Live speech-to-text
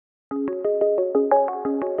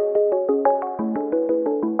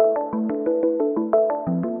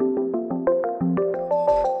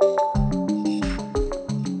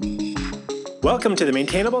Welcome to the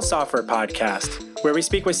Maintainable Software Podcast, where we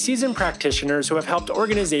speak with seasoned practitioners who have helped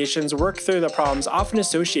organizations work through the problems often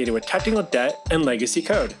associated with technical debt and legacy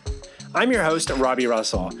code. I'm your host, Robbie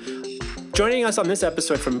Russell. Joining us on this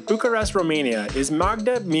episode from Bucharest, Romania is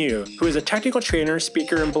Magda Miu, who is a technical trainer,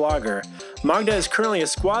 speaker, and blogger. Magda is currently a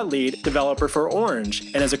squad lead developer for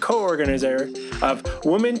Orange and is a co-organizer of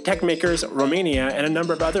Women Tech Makers Romania and a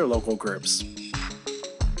number of other local groups.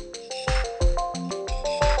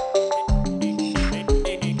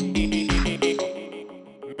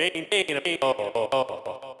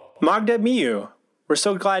 Magda Miu, we're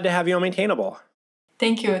so glad to have you on Maintainable.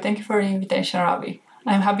 Thank you. Thank you for the invitation, Robbie.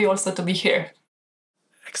 I'm happy also to be here.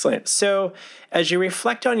 Excellent. So, as you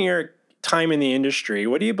reflect on your time in the industry,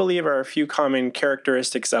 what do you believe are a few common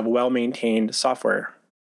characteristics of well-maintained software?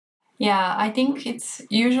 Yeah, I think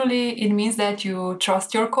it means that you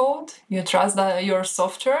trust your code, you trust your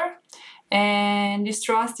software, and this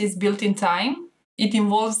trust is built in time. It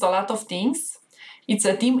involves a lot of things. It's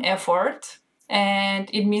a team effort, and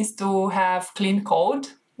it means to have clean code,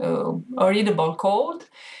 a readable code.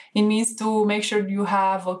 It means to make sure you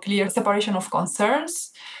have a clear separation of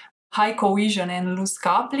concerns, high cohesion and loose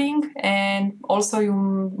coupling, and also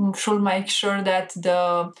you should make sure that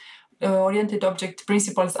the oriented object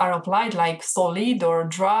principles are applied, like solid or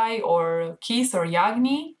dry or KISS or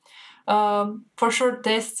YAGNI. For sure,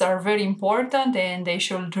 tests are very important, and they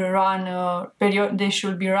should be run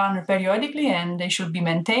periodically, and they should be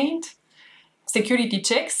maintained. Security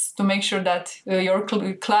checks to make sure that your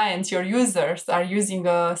clients, your users, are using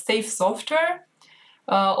a safe software.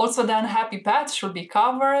 Also, the unhappy paths should be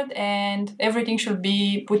covered, and everything should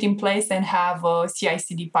be put in place and have a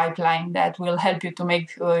CI/CD pipeline that will help you to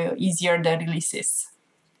make easier the releases.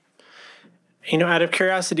 Out of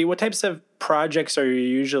curiosity, what types of projects are you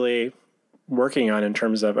usually working on in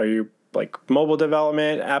terms of, are you like mobile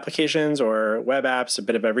development applications or web apps, a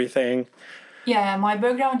bit of everything? Yeah, my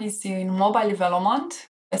background is in mobile development,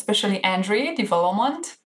 especially Android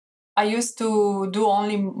development. I used to do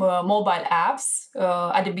only mobile apps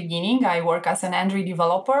at the beginning. I work as an Android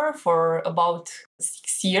developer for about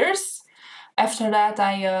 6 years. After that,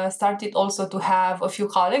 I started also to have a few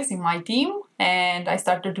colleagues in my team, and I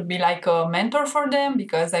started to be like a mentor for them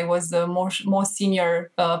because I was the most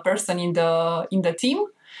senior person in the team.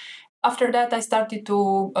 After that, I started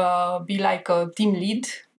to be like a team lead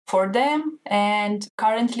for them, and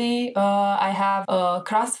currently I have a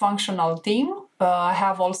cross-functional team. I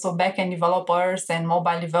have also backend developers and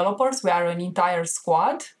mobile developers. We are an entire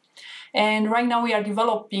squad. And right now we are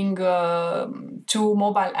developing 2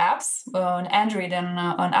 mobile apps, an Android and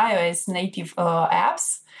an iOS native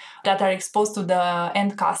apps that are exposed to the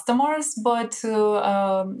end customers. But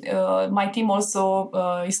my team also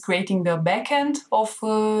is creating the backend of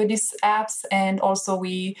these apps. And also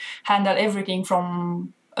we handle everything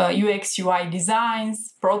from UX, UI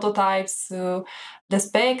designs, prototypes. The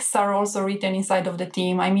specs are also written inside of the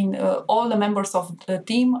team. I mean, all the members of the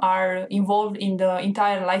team are involved in the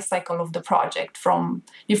entire life cycle of the project, from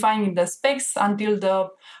defining the specs until the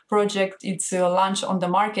project is launched on the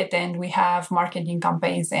market and we have marketing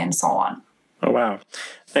campaigns and so on. Oh, wow.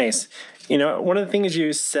 Nice. One of the things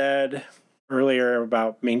you said earlier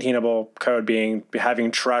about maintainable code being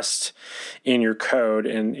having trust in your code,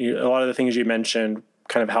 and a lot of the things you mentioned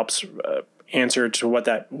kind of helps answer to what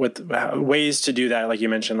ways to do that. Like you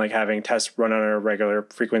mentioned, like having tests run on a regular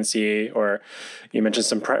frequency, or you mentioned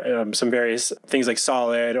some various things like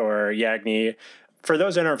Solid or YAGNI. For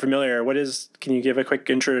those that aren't familiar, can you give a quick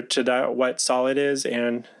intro to that, what Solid is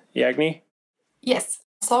and YAGNI? Yes.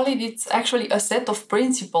 Solid, it's actually a set of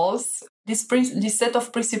principles. This set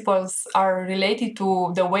of principles are related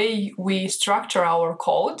to the way we structure our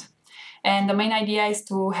code. And the main idea is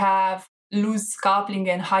to have loose coupling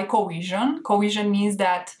and high cohesion. Cohesion means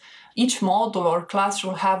that each module or class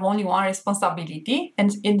should have only one responsibility,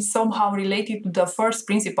 and it's somehow related to the first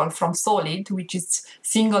principle from Solid, which is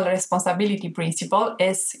single responsibility principle.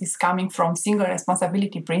 S is coming from single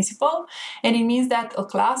responsibility principle, and it means that a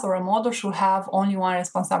class or a module should have only one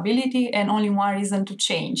responsibility and only one reason to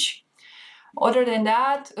change. Other than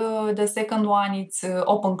that, the second one is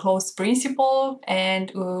open-close principle,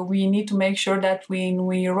 and we need to make sure that when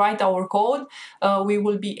we write our code, we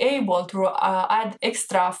will be able to add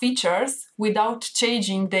extra features without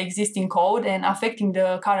changing the existing code and affecting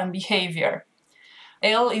the current behavior.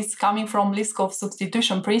 L is coming from Liskov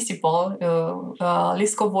substitution principle.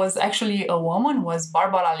 Liskov was actually a woman, was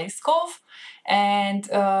Barbara Liskov. And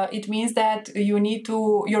it means that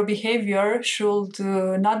your behavior should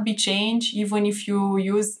not be changed even if you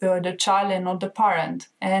use the child and not the parent,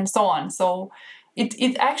 and so on. So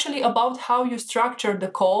It's actually about how you structure the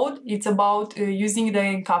code. It's about using the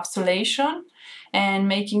encapsulation and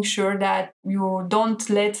making sure that you don't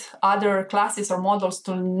let other classes or models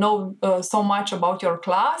to know so much about your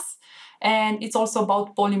class. And it's also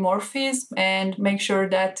about polymorphism and make sure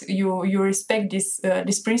that you respect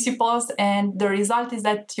these principles. And the result is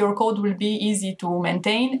that your code will be easy to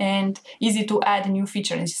maintain and easy to add new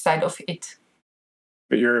features inside of it.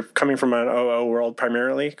 But you're coming from an OO world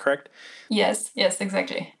primarily, correct? Yes,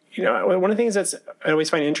 exactly. One of the things that's I always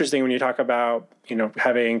find interesting when you talk about,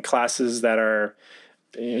 having classes that are,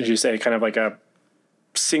 as you say, kind of like a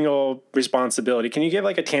single responsibility. Can you give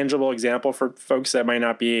like a tangible example for folks that might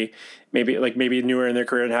not be maybe newer in their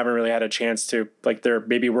career and haven't really had a chance to, like, they're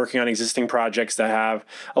maybe working on existing projects that have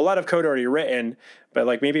a lot of code already written, but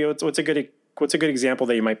like maybe what's a good example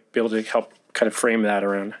that you might be able to help kind of frame that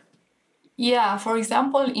around? Yeah, for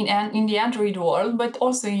example, in the Android world, but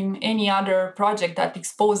also in any other project that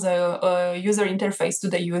expose a user interface to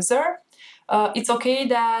the user, it's okay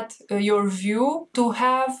that your view to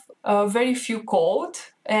have very few code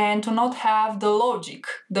and to not have the logic,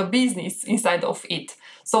 the business inside of it.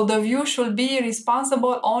 So the view should be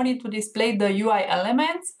responsible only to display the UI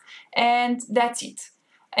elements, and that's it.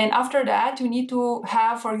 And after that, you need to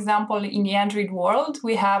have, for example, in the Android world,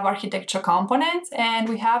 we have architecture components and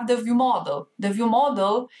we have the view model. The view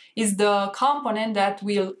model is the component that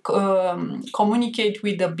will communicate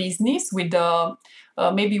with the business, with the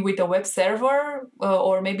maybe with a web server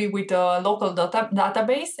or maybe with a local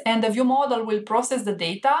database. And the view model will process the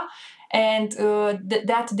data, and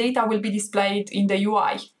that data will be displayed in the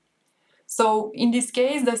UI. So in this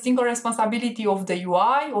case, the single responsibility of the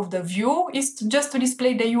UI, of the view, is just to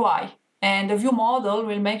display the UI. And the view model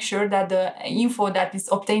will make sure that the info that is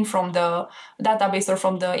obtained from the database or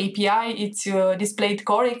from the API, it's displayed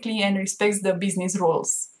correctly and respects the business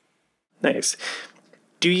rules. Nice.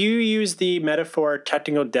 Do you use the metaphor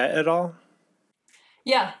technical debt at all?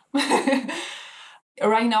 Yeah.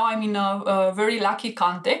 Right now, I'm in a very lucky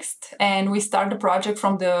context, and we start the project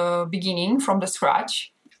from the beginning, from the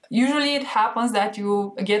scratch. Usually it happens that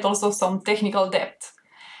you get also some technical debt.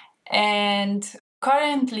 And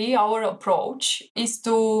currently our approach is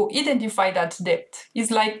to identify that debt.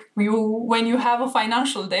 It's like when you have a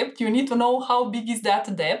financial debt, you need to know how big is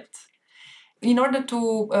that debt. In order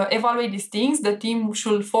to evaluate these things, the team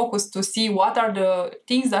should focus to see what are the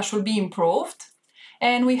things that should be improved.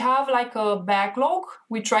 And we have like a backlog.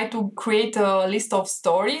 We try to create a list of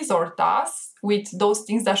stories or tasks with those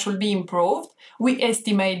things that should be improved. We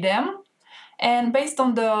estimate them. And based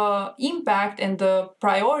on the impact and the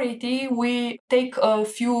priority, we take a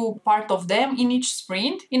few part of them in each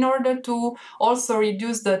sprint in order to also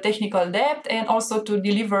reduce the technical debt and also to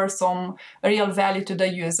deliver some real value to the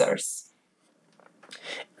users.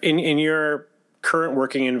 In your current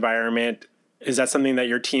working environment, is that something that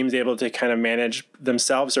your team's able to kind of manage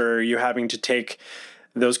themselves, or are you having to take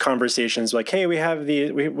those conversations like, hey,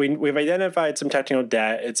 we've identified some technical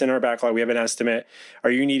debt, it's in our backlog, we have an estimate.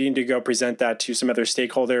 Are you needing to go present that to some other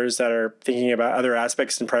stakeholders that are thinking about other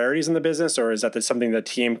aspects and priorities in the business, or is that something the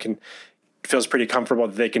team feels pretty comfortable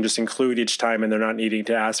that they can just include each time and they're not needing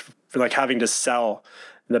to ask for, like, having to sell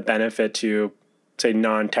the benefit to, say,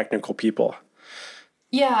 non-technical people?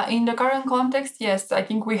 Yeah, in the current context, yes, I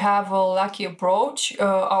think we have a lucky approach.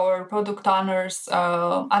 Our product owners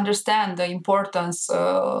understand the importance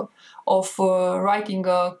of writing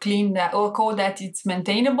a clean code that it's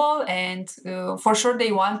maintainable, and for sure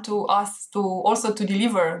they want us to also to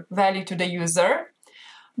deliver value to the user.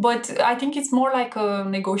 But I think it's more like a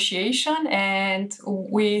negotiation, and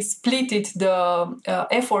we split the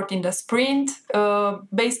effort in the sprint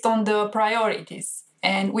based on the priorities.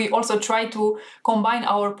 And we also try to combine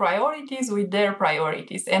our priorities with their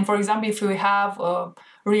priorities. And for example, if we have a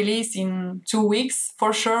release in 2 weeks,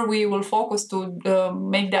 for sure we will focus to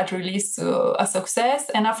make that release a success.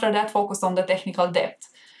 And after that, focus on the technical depth.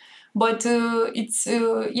 But it's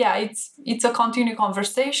a continued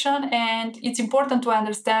conversation, and it's important to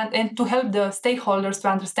understand and to help the stakeholders to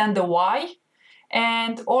understand the why,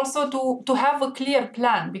 and also to have a clear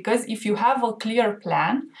plan. Because if you have a clear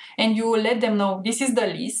plan and you let them know this is the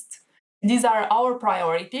list, these are our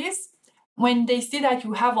priorities, when they see that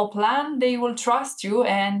you have a plan, they will trust you,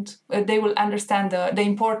 and they will understand the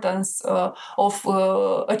importance of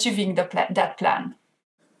achieving that plan.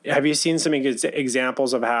 Have you seen some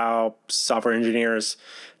examples of how software engineers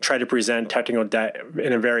try to present technical debt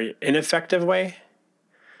in a very ineffective way?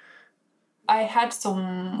 We had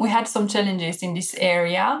some challenges in this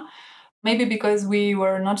area, maybe because we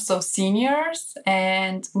were not so seniors,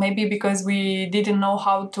 and maybe because we didn't know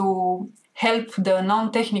how to help the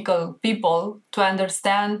non-technical people to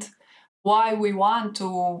understand why we want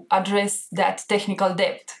to address that technical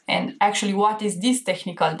debt and actually what is this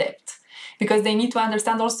technical debt, because they need to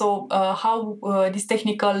understand also how this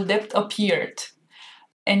technical debt appeared.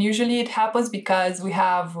 And usually it happens because we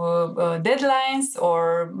have deadlines,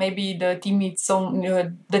 or maybe the team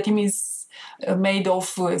is made of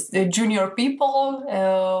junior people,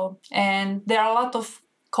 and there are a lot of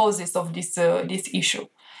causes of this issue.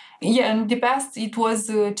 Yeah, in the past it was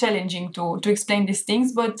challenging to explain these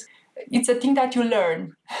things, but it's a thing that you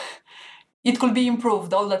learn. It could be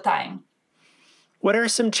improved all the time. What are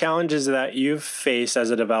some challenges that you've faced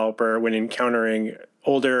as a developer when encountering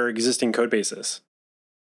older existing code bases?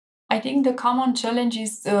 I think the common challenge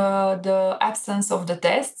is the absence of the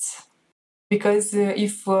tests, because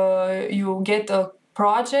if you get a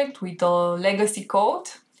project with a legacy code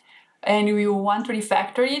and you want to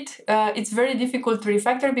refactor it, it's very difficult to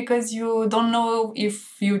refactor because you don't know if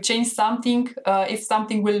you change something, if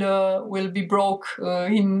something will be broke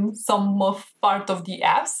in some part of the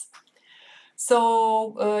apps.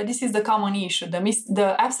 So this is the common issue,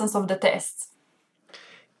 the absence of the tests.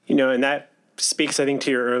 And that speaks, I think,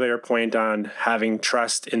 to your earlier point on having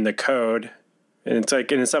trust in the code. And it's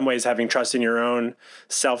like, in some ways, having trust in your own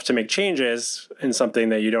self to make changes in something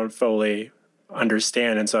that you don't fully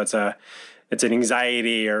understand. And so it's an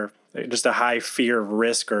anxiety or just a high fear of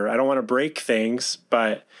risk, or I don't want to break things,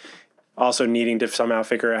 but also needing to somehow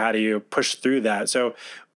figure out how do you push through that. So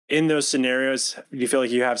in those scenarios, do you feel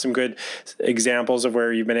like you have some good examples of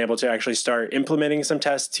where you've been able to actually start implementing some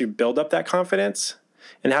tests to build up that confidence?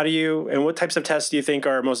 And what types of tests do you think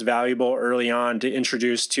are most valuable early on to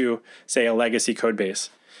introduce to, say, a legacy code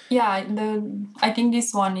base? Yeah, I think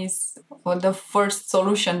this one is the first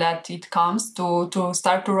solution that it comes to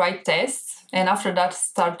start to write tests, and after that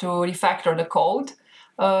start to refactor the code.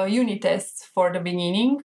 Unit tests for the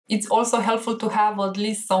beginning. It's also helpful to have at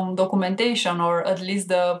least some documentation, or at least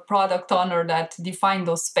the product owner that defined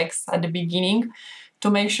those specs at the beginning,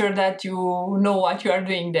 to make sure that you know what you are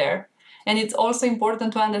doing there. And it's also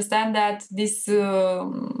important to understand that this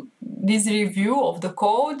review of the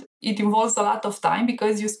code, it involves a lot of time,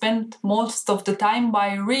 because you spend most of the time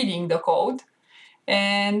by reading the code.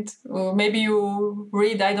 And maybe you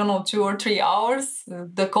read, 2 or 3 hours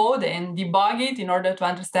the code and debug it in order to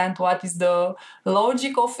understand what is the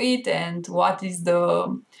logic of it and what is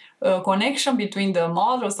the connection between the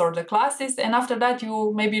models or the classes. And after that,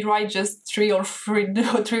 you maybe write just 3 or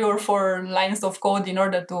 4 lines of code in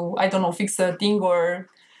order to, fix a thing, or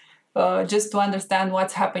just to understand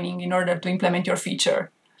what's happening in order to implement your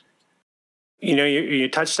feature. You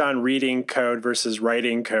touched on reading code versus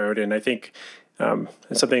writing code, and I think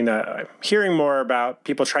it's something that I'm hearing more about,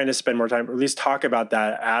 people trying to spend more time, or at least talk about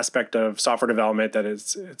that aspect of software development,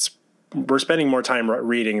 that we're spending more time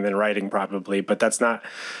reading than writing probably, but that's not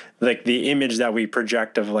like the image that we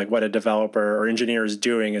project of like what a developer or engineer is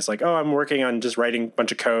doing. Is like, oh, I'm working on just writing a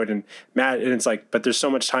bunch of code, and it's like, but there's so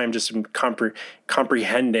much time just in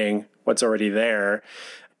comprehending what's already there.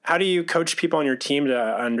 How do you coach people on your team to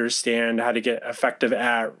understand how to get effective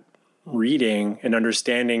at reading and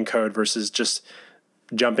understanding code versus just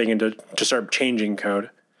jumping into to start changing code?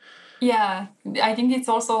 Yeah, I think it's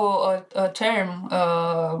also a term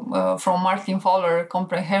from Martin Fowler,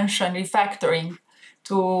 comprehension refactoring,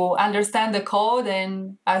 to understand the code,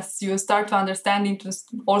 and as you start to understand it, to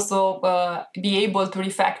also be able to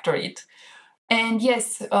refactor it. And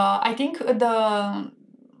yes, I think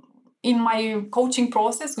in my coaching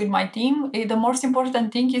process with my team, the most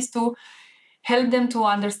important thing is to help them to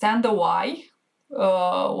understand the why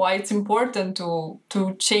it's important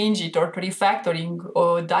to change it, or to refactoring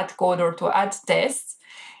that code, or to add tests,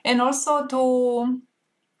 and also to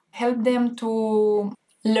help them to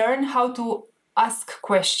learn how to ask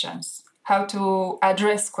questions, how to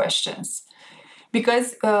address questions.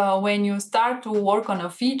 Because when you start to work on a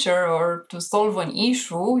feature or to solve an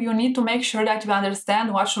issue, you need to make sure that you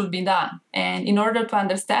understand what should be done. And in order to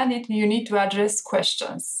understand it, you need to address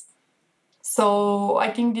questions. So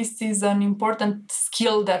I think this is an important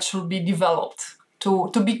skill that should be developed, to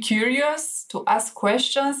be curious, to ask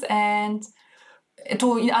questions, and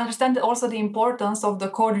to understand also the importance of the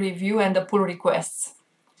code review and the pull requests.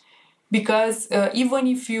 Because even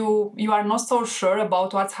if you are not so sure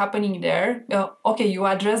about what's happening there, you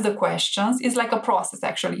address the questions. It's like a process,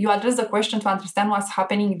 actually. You address the question to understand what's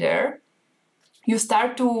happening there. You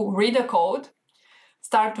start to read the code,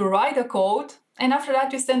 start to write the code, and after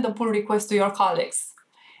that, you send the pull request to your colleagues.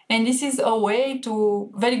 And this is very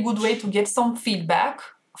good way to get some feedback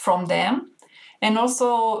from them. and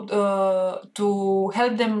also to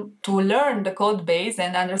help them to learn the code base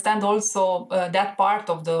and understand also that part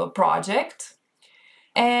of the project,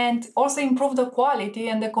 and also improve the quality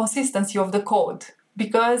and the consistency of the code.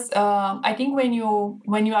 Because I think when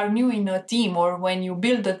you are new in a team, or when you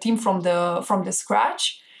build a team from the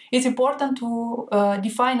scratch, it's important to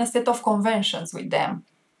define a set of conventions with them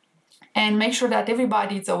and make sure that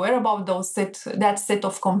everybody is aware about that set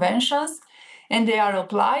of conventions, and they are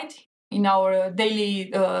applied in our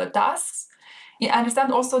daily tasks. I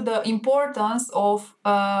understand also the importance of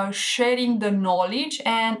sharing the knowledge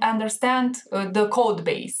and understand the code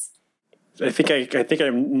base. I think I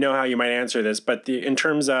know how you might answer this, but in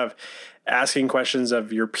terms of asking questions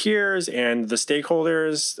of your peers and the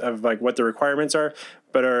stakeholders of like what the requirements are,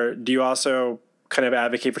 do you also kind of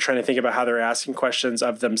advocate for trying to think about how they're asking questions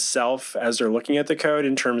of themselves as they're looking at the code,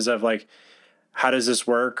 in terms of like, how does this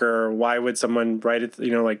work, or why would someone write it?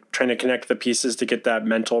 Like trying to connect the pieces to get that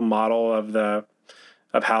mental model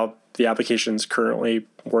of how the application is currently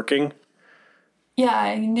working. Yeah,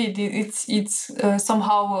 indeed, it's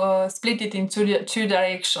somehow split it into two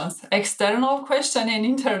directions: external question and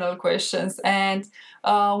internal questions. And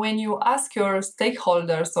when you ask your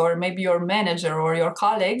stakeholders, or maybe your manager or your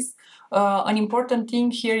colleagues, an important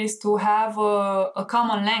thing here is to have a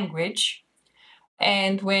common language.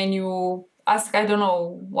 And when you ask, I don't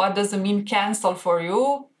know, what does it mean cancel for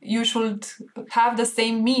you, you should have the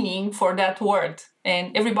same meaning for that word.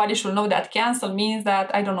 And everybody should know that cancel means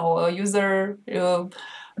that, I don't know, a user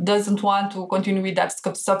doesn't want to continue with that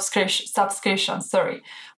subscription. Sorry.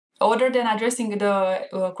 Other than addressing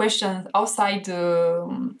the questions outside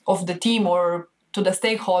of the team, or to the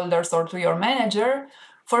stakeholders, or to your manager,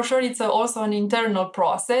 for sure it's also an internal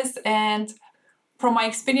process. And from my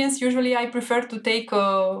experience, usually I prefer to take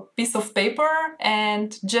a piece of paper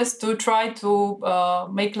and just to try to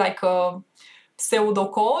make like a pseudo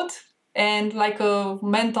code and like a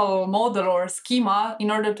mental model or schema,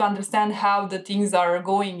 in order to understand how the things are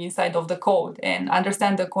going inside of the code, and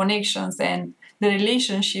understand the connections and the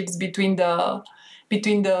relationships between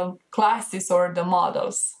the classes or the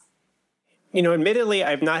models. Admittedly,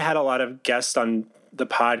 I've not had a lot of guests on the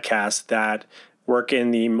podcast that work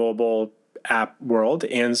in the mobile app world.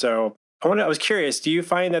 And so I was curious, do you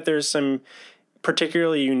find that there's some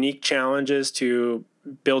particularly unique challenges to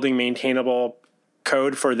building maintainable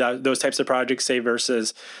code for those types of projects, say,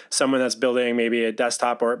 versus someone that's building maybe a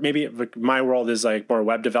desktop, or maybe my world is like more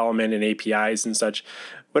web development and APIs and such?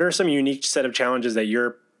 What are some unique set of challenges that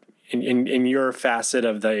you're in your facet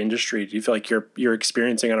of the industry, do you feel like you're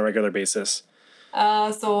experiencing on a regular basis?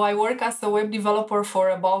 So I work as a web developer for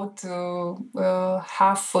about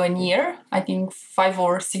half a year, I think 5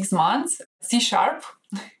 or 6 months, C#.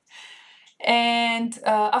 And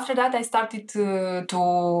after that, I started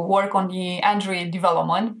to work on the Android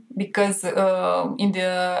development, because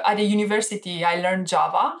at the university I learned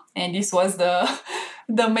Java, and this was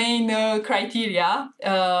the main criteria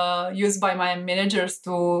used by my managers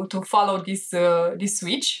to follow this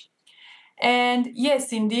switch. And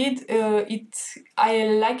yes, indeed, I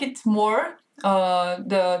like it more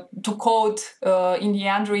to code in the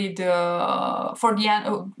Android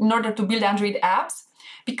in order to build Android apps,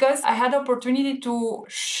 because I had the opportunity to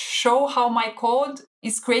show how my code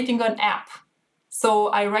is creating an app. So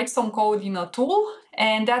I write some code in a tool,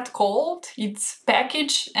 and that code it's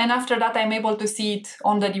packaged, and after that I'm able to see it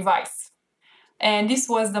on the device. And this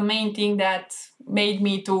was the main thing that made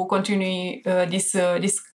me to continue my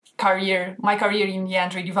career in the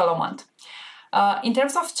Android development. In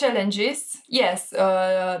terms of challenges, yes,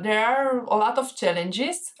 there are a lot of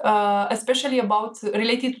challenges, especially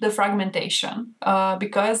related to the fragmentation,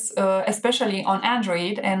 because especially on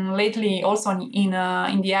Android, and lately also in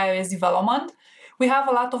the iOS development, we have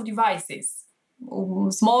a lot of devices,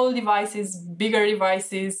 small devices, bigger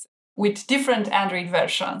devices, with different Android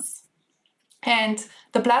versions. And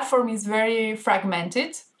the platform is very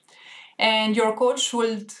fragmented, and your code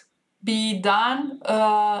should be done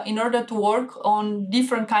in order to work on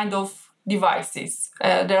different kind of devices.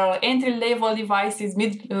 There are entry-level devices,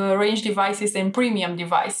 mid-range devices, and premium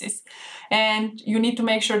devices. And you need to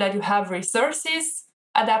make sure that you have resources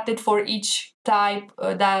adapted for each type,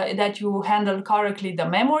 that you handle correctly the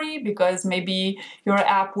memory, because maybe your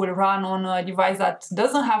app will run on a device that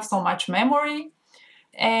doesn't have so much memory.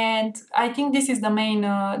 And I think this is the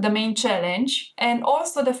main challenge. And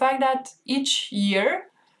also the fact that each year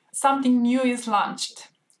something new is launched.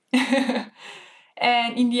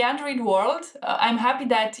 And in the Android world, I'm happy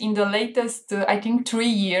that in the latest, I think 3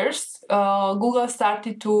 years, Google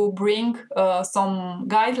started to bring some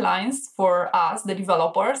guidelines for us, the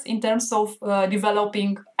developers, in terms of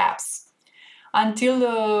developing apps.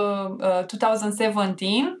 until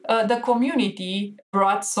 2017, the community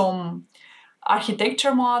brought some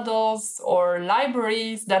architecture models or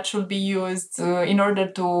libraries that should be used in order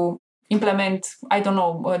to implement,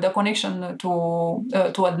 the connection to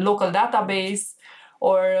a local database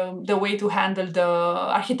or the way to handle the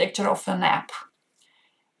architecture of an app.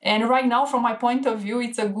 And right now, from my point of view,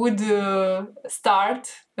 it's a good start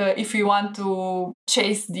if you want to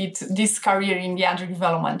chase this career in the Android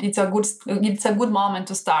development. It's a good moment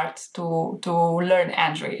to start to learn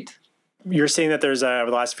Android. You're seeing that there's over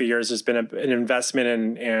the last few years, there's been an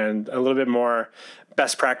investment and a little bit more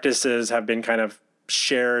best practices have been kind of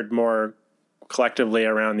shared more collectively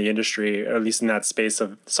around the industry, or at least in that space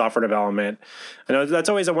of software development. I know that's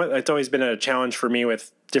always been a challenge for me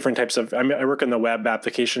with different types of. I work in the web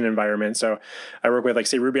application environment, so I work with, like,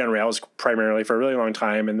 say, Ruby on Rails primarily for a really long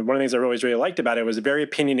time. And one of the things I always really liked about it was very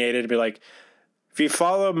opinionated. To be like, if you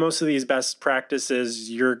follow most of these best practices,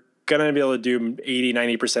 you're going to be able to do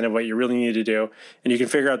 80-90% of what you really need to do, and you can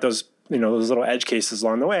figure out those little edge cases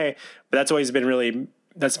along the way. But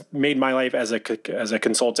that's made my life as a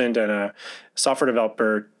consultant and a software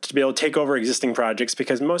developer to be able to take over existing projects,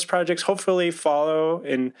 because most projects hopefully follow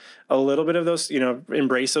in a little bit of those,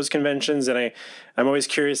 embrace those conventions. And I'm always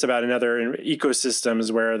curious about in other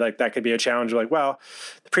ecosystems where that could be a challenge. Like, well,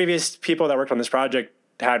 the previous people that worked on this project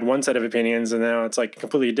had one set of opinions, and now it's like a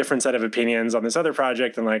completely different set of opinions on this other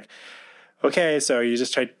project. And like, okay, so you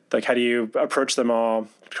just try, like, how do you approach them all,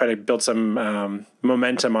 try to build some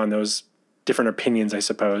momentum on those different opinions, I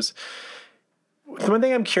suppose. One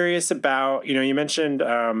thing I'm curious about, you mentioned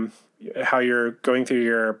how you're going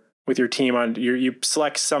through with your team on you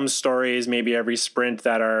select some stories maybe every sprint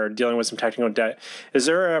that are dealing with some technical debt. Is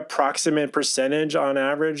there an approximate percentage on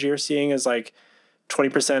average you're seeing as like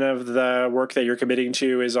 20% of the work that you're committing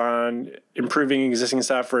to is on improving existing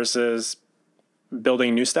stuff versus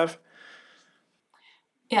building new stuff?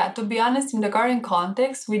 Yeah, to be honest, in the current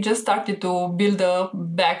context, we just started to build a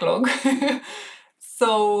backlog.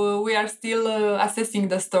 So we are still assessing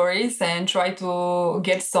the stories and try to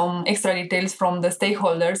get some extra details from the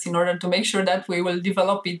stakeholders in order to make sure that we will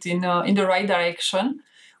develop it in the right direction.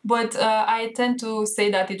 But I tend to say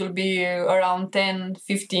that it will be around 10,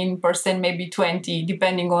 15%, maybe 20%,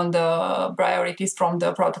 depending on the priorities from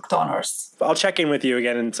the product owners. I'll check in with you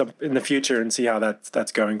again in the future and see how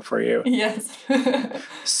that's going for you. Yes.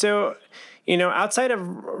 So, outside of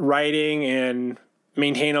writing and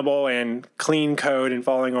maintainable and clean code and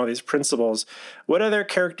following all these principles, what other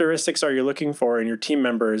characteristics are you looking for in your team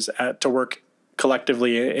members to work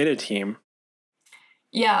collectively in a team?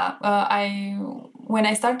 Yeah, when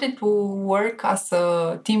I started to work as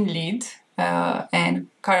a team lead, and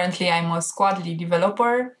currently I'm a squad lead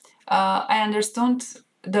developer, I understood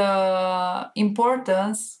the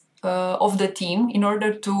importance of the team in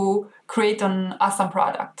order to create an awesome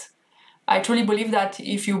product. I truly believe that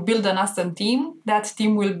if you build an awesome team, that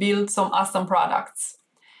team will build some awesome products.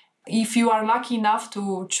 If you are lucky enough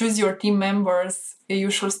to choose your team members,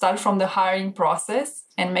 you should start from the hiring process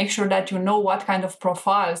and make sure that you know what kind of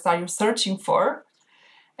profiles are you searching for,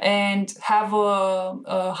 and have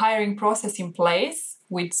a hiring process in place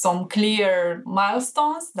with some clear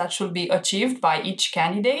milestones that should be achieved by each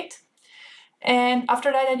candidate. And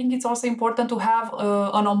after that, I think it's also important to have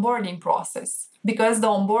an onboarding process, because the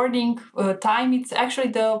onboarding time, it's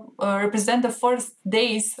actually represent the first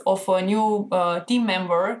days of a new team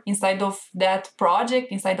member inside of that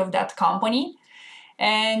project, inside of that company.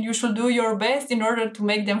 And you should do your best in order to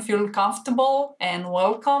make them feel comfortable and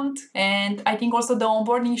welcomed. And I think also the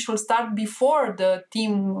onboarding should start before the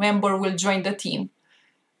team member will join the team.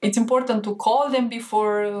 It's important to call them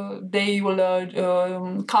before they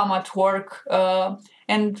will come at work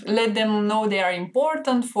and let them know they are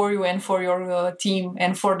important for you and for your team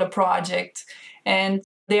and for the project. And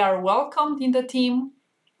they are welcomed in the team.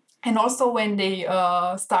 And also when they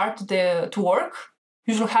start to work,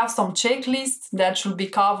 you should have some checklists that should be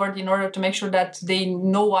covered in order to make sure that they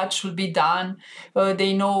know what should be done.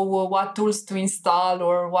 They know what tools to install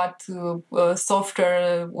or what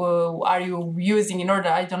software are you using in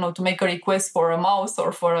order, to make a request for a mouse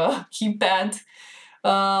or for a keypad.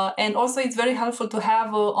 And also it's very helpful to have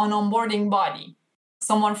an onboarding buddy.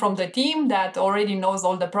 Someone from the team that already knows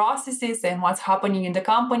all the processes and what's happening in the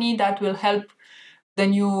company that will help the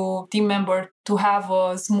new team member to have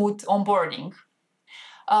a smooth onboarding.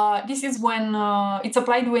 This is when it's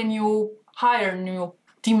applied when you hire new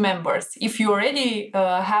team members. If you already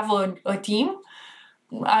have a team,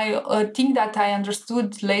 a thing that I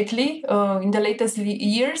understood lately, in the latest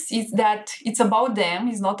years, is that it's about them,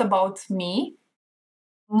 it's not about me.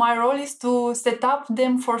 My role is to set up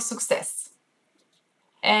them for success.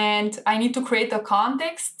 and I need to create a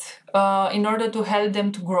context in order to help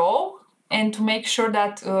them to grow and to make sure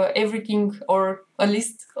that everything, or at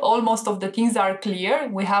least almost of the things, are clear.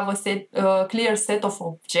 We have a clear set of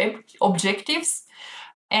objectives.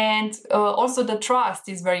 And also the trust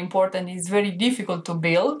is very important. It's very difficult to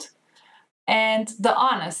build. And the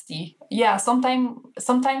honesty. Yeah,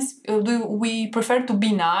 sometimes we prefer to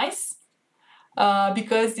be nice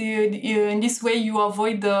because in this way you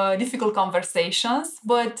avoid the difficult conversations.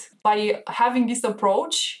 But by having this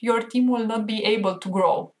approach, your team will not be able to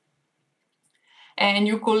grow. And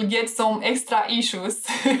you could get some extra issues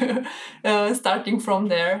starting from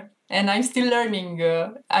there. And I'm still learning.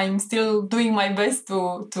 I'm still doing my best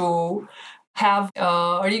to have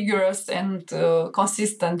rigorous and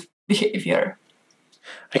consistent behavior.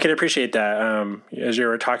 I can appreciate that. As you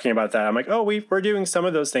were talking about that, I'm like, oh, we're doing some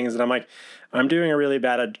of those things. And I'm like, I'm doing a really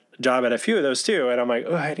bad job at a few of those too. And I'm like,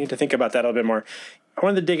 oh, I need to think about that a little bit more. I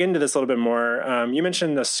wanted to dig into this a little bit more. You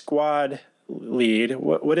mentioned the squad lead.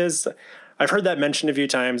 What is... I've heard that mentioned a few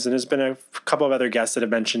times, and there's been a couple of other guests that have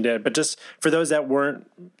mentioned it. But just for those that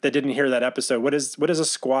didn't hear that episode, what is a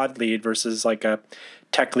squad lead versus like a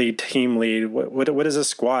tech lead, team lead? What is a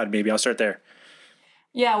squad? Maybe I'll start there.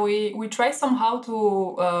 Yeah, we try somehow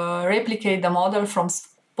to replicate the model from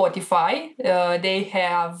Spotify. They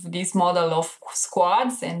have this model of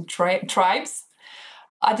squads and tribes.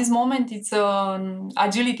 At this moment, it's an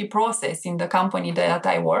agility process in the company that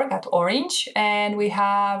I work at, Orange, and we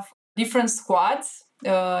have different squads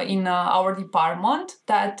in our department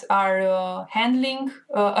that are handling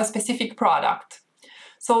a specific product.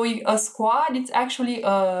 So a squad, it's actually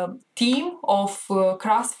a team of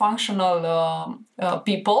cross-functional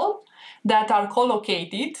people that are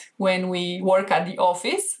co-located when we work at the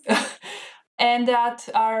office and that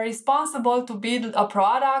are responsible to build a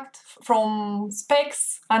product from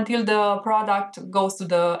specs until the product goes to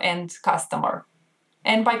the end customer.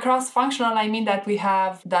 And by cross-functional, I mean that we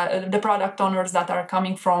have the product owners that are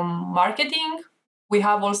coming from marketing. We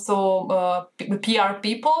have also PR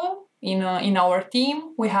people in our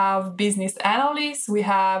team. We have business analysts. We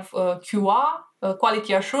have QA,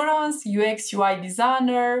 quality assurance, UX, UI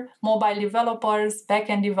designer, mobile developers,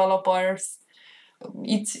 backend developers.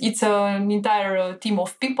 It's an entire team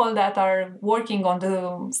of people that are working on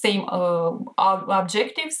the same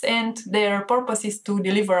objectives, and their purpose is to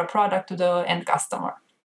deliver a product to the end customer.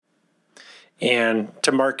 And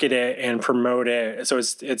to market it and promote it. So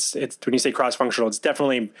it's when you say cross-functional, it's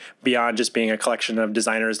definitely beyond just being a collection of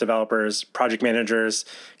designers, developers, project managers,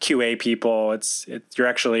 QA people. You're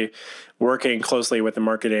actually working closely with the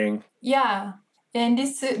marketing. Yeah. And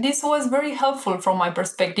this was very helpful from my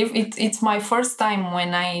perspective. It's my first time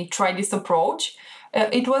when I tried this approach.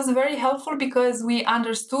 It was very helpful because we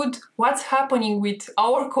understood what's happening with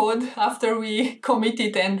our code after we commit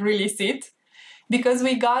it and release it. Because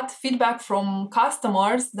we got feedback from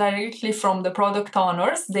customers directly from the product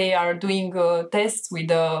owners. They are doing tests with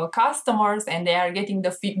the customers and they are getting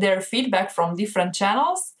their feedback from different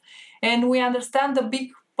channels. And we understand the big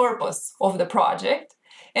purpose of the project.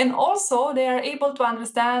 And also they are able to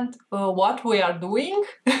understand what we are doing,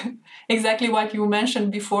 exactly what you mentioned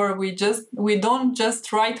before. We don't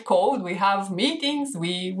just write code. We have meetings,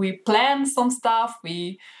 we plan some stuff,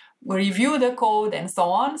 we review the code and so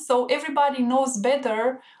on. So everybody knows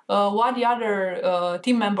better what the other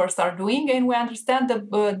team members are doing, and we understand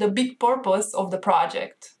the big purpose of the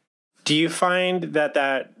project. Do you find that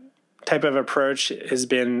type of approach has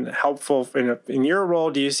been helpful in your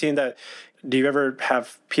role? Do you ever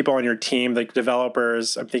have people on your team, like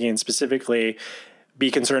developers, I'm thinking specifically, be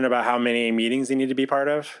concerned about how many meetings they need to be part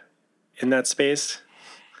of in that space?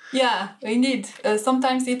 Yeah, indeed.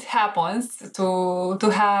 Sometimes it happens to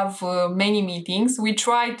have many meetings. We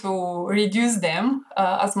try to reduce them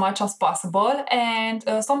as much as possible. And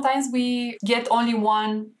sometimes we get only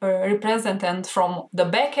one representative from the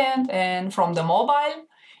backend and from the mobile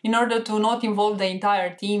in order to not involve the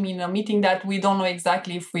entire team in a meeting that we don't know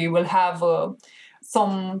exactly if we will have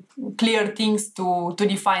some clear things to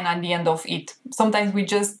define at the end of it. Sometimes we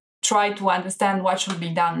just try to understand what should be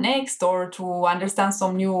done next or to understand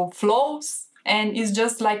some new flows. And it's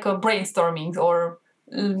just like a brainstorming or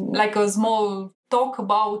like a small talk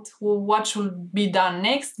about what should be done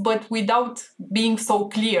next, but without being so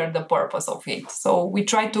clear the purpose of it. So we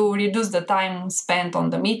try to reduce the time spent on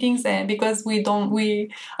the meetings, and because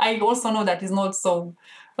I also know that it's not so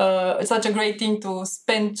such a great thing to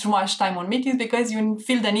spend too much time on meetings, because you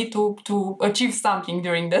feel the need to achieve something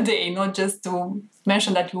during the day, not just to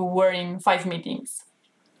mention that you were in 5 meetings.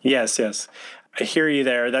 Yes. I hear you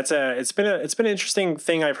there. It's been an interesting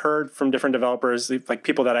thing I've heard from different developers, like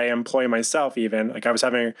people that I employ myself even. Like I was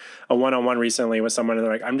having a one-on-one recently with someone and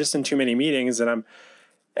they're like, I'm just in too many meetings and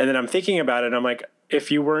then I'm thinking about it and I'm like, if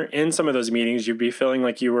you weren't in some of those meetings, you'd be feeling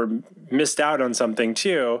like you were missed out on something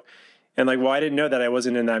too. And like, well, I didn't know that I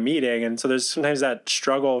wasn't in that meeting. And so there's sometimes that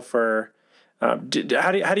struggle for, how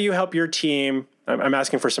do you help your team? I'm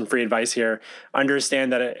asking for some free advice here.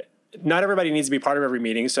 Understand that not everybody needs to be part of every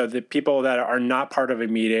meeting. So the people that are not part of a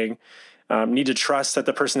meeting need to trust that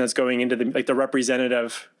the person that's going into the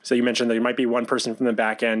representative. So you mentioned that there might be one person from the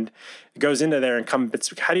back end goes into there and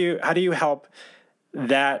comes. How do you help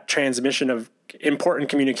that transmission of important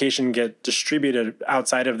communication get distributed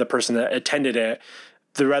outside of the person that attended it?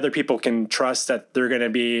 The other people can trust that they're going to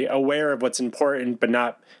be aware of what's important, but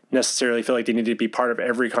not necessarily feel like they need to be part of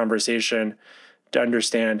every conversation to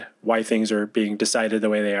understand why things are being decided the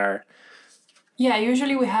way they are. Yeah,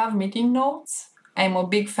 usually we have meeting notes. I'm a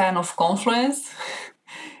big fan of Confluence.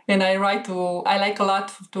 And I like a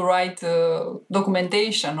lot to write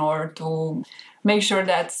documentation or to make sure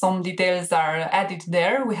that some details are added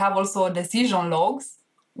there. We have also decision logs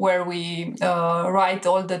where we write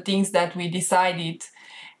all the things that we decided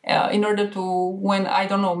in order to, when, I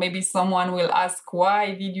don't know, maybe someone will ask,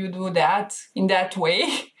 why did you do that in that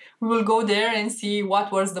way? We will go there and see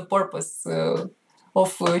what was the purpose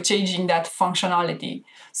of changing that functionality.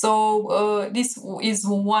 So this is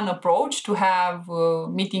one approach, to have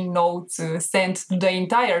meeting notes sent to the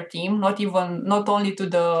entire team, not only to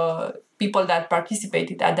the people that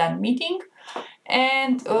participated at that meeting.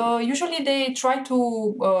 And usually they try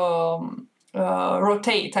to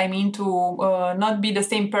rotate. I mean, to not be the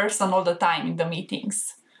same person all the time in the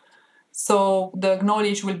meetings. So the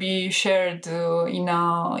knowledge will be shared in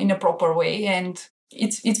a proper way. And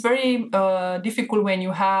it's very difficult when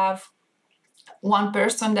you have one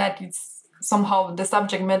person that is somehow the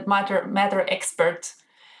subject matter expert.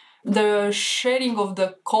 The sharing of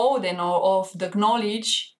the code and of the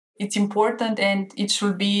knowledge, it's important, and it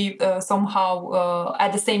should be somehow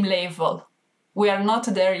at the same level. We are not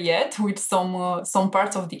there yet with some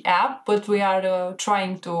parts of the app, but we are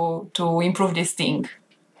trying to improve this thing.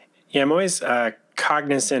 Yeah, I'm always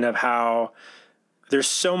cognizant of how there's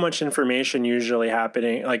so much information usually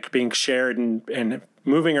happening, like being shared and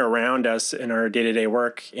moving around us in our day-to-day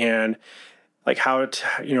work, and like how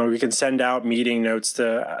we can send out meeting notes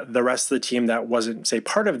to the rest of the team that wasn't, say,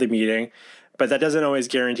 part of the meeting, but that doesn't always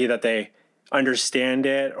guarantee that they understand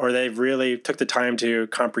it or they've really took the time to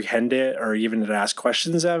comprehend it or even to ask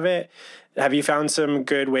questions of it. Have you found some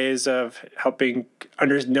good ways of helping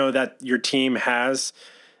know that your team has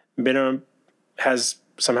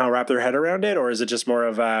somehow wrapped their head around it, or is it just more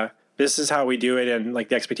of this is how we do it and like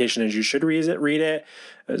the expectation is you should read it?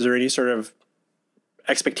 Is there any sort of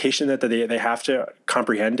expectation that they have to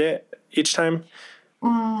comprehend it each time?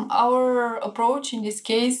 Our approach in this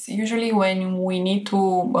case, usually when we need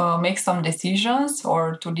to make some decisions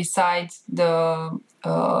or to decide the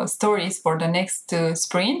stories for the next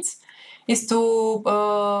sprints, is to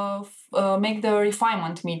make the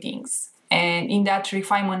refinement meetings. And in that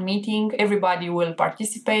refinement meeting, everybody will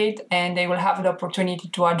participate and they will have the opportunity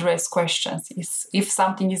to address questions if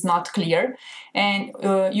something is not clear. And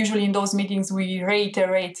usually in those meetings, we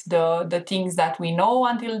reiterate the things that we know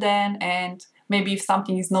until then. And maybe if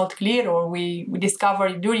something is not clear or we discover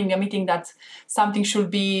during a meeting that something should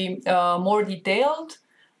be more detailed,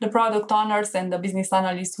 the product owners and the business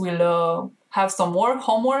analysts will have some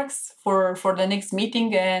homeworks for the next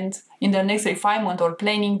meeting, and in the next refinement or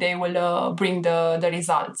planning, they will bring the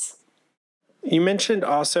results. You mentioned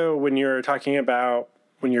also when you're talking about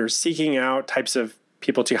when you're seeking out types of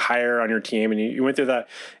people to hire on your team, and you went through that.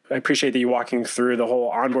 I appreciate that you walking through the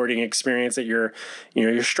whole onboarding experience that you're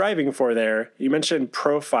striving for there. You mentioned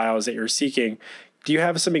profiles that you're seeking. Do you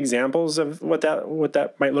have some examples of what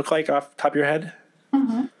that might look like off the top of your head?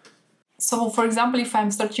 Mm-hmm. So, for example, if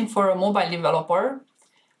I'm searching for a mobile developer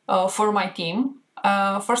for my team,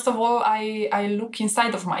 first of all, I look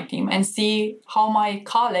inside of my team and see how my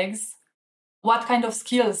colleagues, what kind of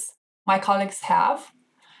skills my colleagues have,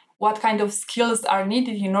 what kind of skills are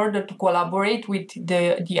needed in order to collaborate with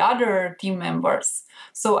the other team members.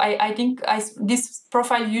 So I think this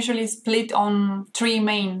profile usually split on three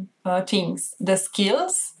main things: the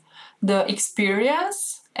skills, the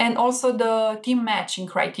experience, and also the team matching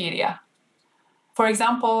criteria. For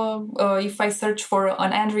example, if I search for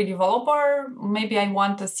an Android developer, maybe I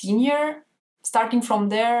want a senior. Starting from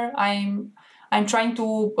there, I'm trying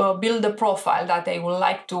to build a profile that I would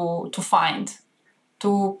like to find.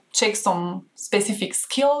 to check some specific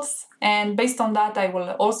skills. And based on that, I will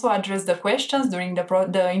also address the questions during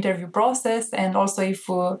the interview process. And also if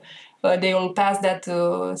they will pass that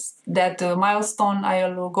milestone, I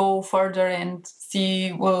will go further and see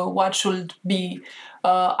what should be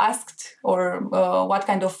asked, or what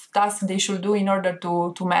kind of task they should do in order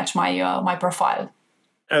to match my profile.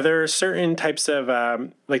 Are there certain types of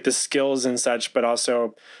like the skills and such, but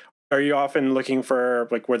also are you often looking for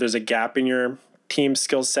like where there's a gap in your team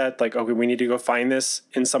skill set? Like, okay, we need to go find this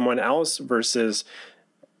in someone else versus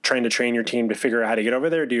trying to train your team to figure out how to get over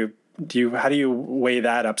there? How do you weigh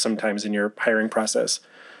that up sometimes in your hiring process?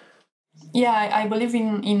 Yeah, I believe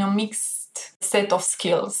in a mixed set of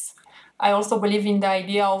skills. I also believe in the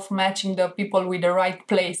idea of matching the people with the right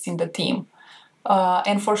place in the team.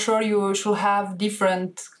 And for sure, you should have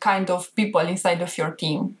different kind of people inside of your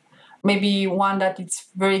team. Maybe one that is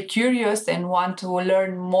very curious and want to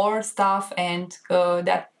learn more stuff, and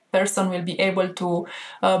that person will be able to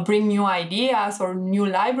bring new ideas or new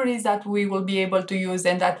libraries that we will be able to use,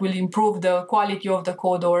 and that will improve the quality of the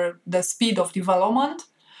code or the speed of development.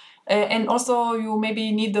 And also you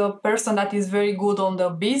maybe need a person that is very good on the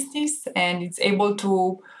business and it's able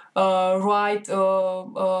to write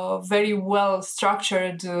a very well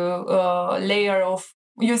structured layer of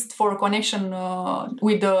used for connection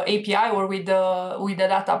with the API or with the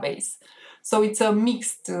database. So it's a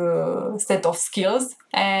mixed set of skills.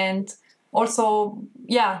 And also,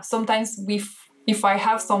 sometimes if I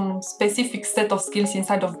have some specific set of skills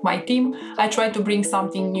inside of my team, I try to bring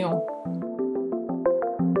something new.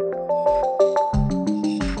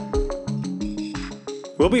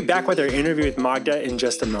 We'll be back with our interview with Magda in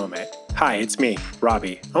just a moment. Hi, it's me,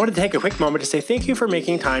 Robbie. I wanted to take a quick moment to say thank you for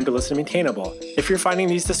making time to listen to Maintainable. If you're finding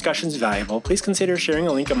these discussions valuable, please consider sharing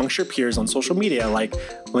a link amongst your peers on social media like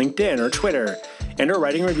LinkedIn or Twitter, and/or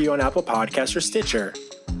writing a review on Apple Podcasts or Stitcher.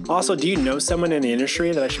 Also, do you know someone in the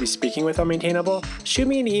industry that I should be speaking with on Maintainable? Shoot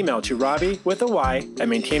me an email to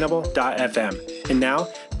robbie@maintainable.fm. And now,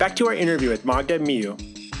 back to our interview with Magda Miu.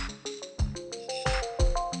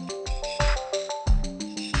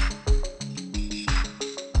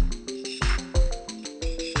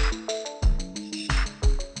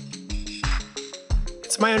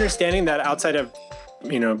 It's my understanding that outside of,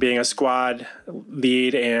 being a squad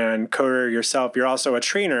lead and coder yourself, you're also a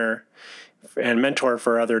trainer and mentor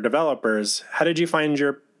for other developers. How did you find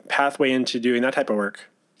your pathway into doing that type of work?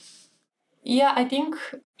 Yeah, I think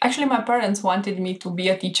actually my parents wanted me to be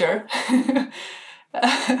a teacher.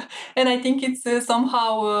 And I think it's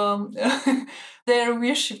somehow their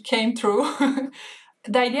wish came true.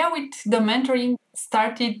 The idea with the mentoring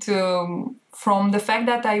started from the fact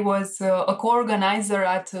that I was a co-organizer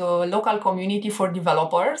at a local community for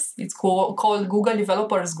developers. It's called Google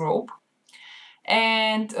Developers Group.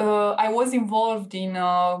 And I was involved in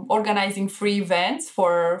organizing free events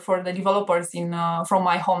for the developers from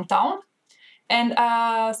my hometown. And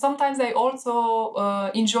sometimes I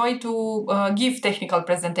also enjoy to give technical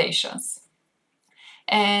presentations.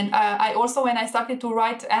 And I also, when I started to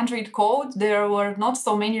write Android code, there were not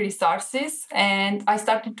so many resources, and I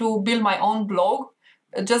started to build my own blog,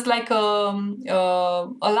 just like a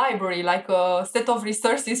library, like a set of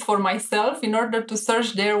resources for myself in order to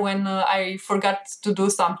search there when I forgot to do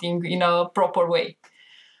something in a proper way.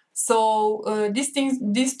 So these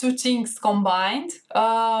two things combined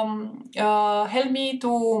helped me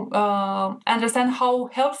to understand how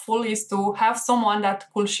helpful it is to have someone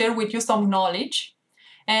that could share with you some knowledge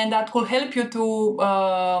and that could help you to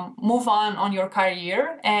move on your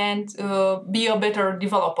career and be a better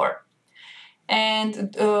developer.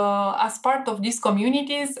 And as part of these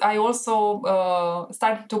communities, I also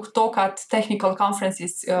started to talk at technical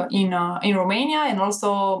conferences in Romania and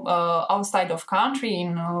also outside of country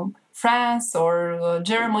in France or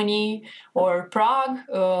Germany or Prague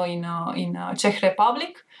in Czech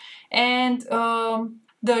Republic. And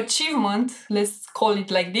the achievement, let's call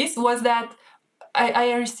it like this, was that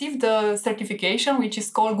I received a certification which is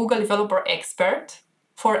called Google Developer Expert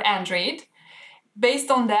for Android.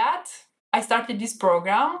 Based on that, I started this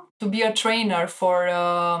program to be a trainer for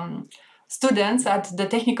students at the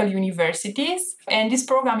technical universities. And this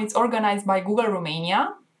program is organized by Google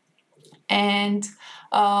Romania. And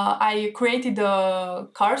I created the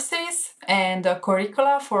courses and the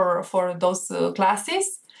curricula for those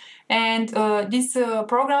classes. And this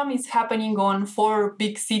program is happening on 4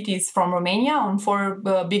 big cities from Romania, on 4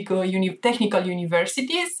 big technical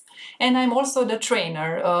universities. And I'm also the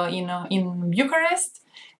trainer in Bucharest.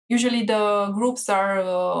 Usually the groups are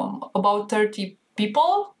about 30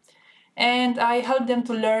 people, and I help them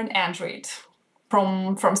to learn Android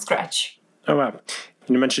from scratch. Oh, wow.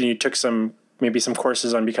 You mentioned you took some maybe some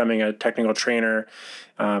courses on becoming a technical trainer,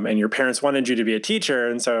 and your parents wanted you to be a teacher,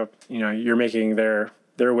 and so you're making their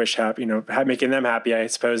wish happy, making them happy, I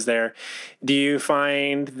suppose. There, do you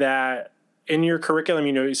find that in your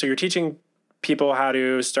curriculum, so you're teaching people how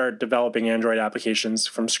to start developing Android applications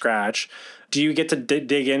from scratch? Do you get to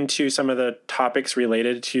dig into some of the topics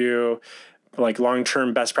related to like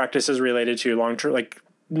long-term best practices related to long-term, like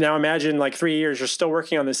now imagine like 3 years, you're still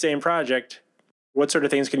working on the same project. What sort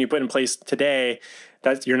of things can you put in place today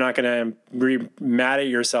that you're not going to be mad at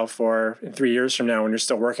yourself for in 3 years from now when you're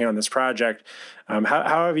still working on this project?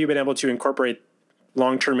 How have you been able to incorporate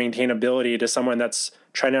long-term maintainability to someone that's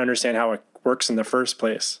trying to understand how it works in the first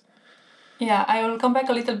place? Yeah, I will come back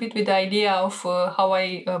a little bit with the idea of how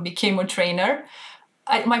I became a trainer.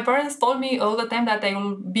 My parents told me all the time that I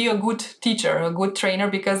will be a good teacher, a good trainer,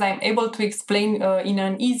 because I'm able to explain in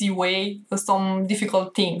an easy way some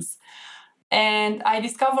difficult things. And I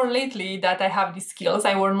discovered lately that I have these skills.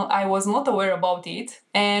 I was not aware about it.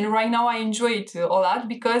 And right now I enjoy it a lot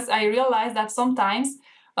because I realize that sometimes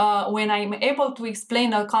when I'm able to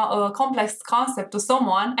explain a complex concept to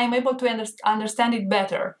someone, I'm able to understand it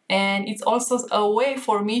better. And it's also a way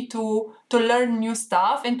for me to learn new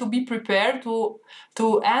stuff and to be prepared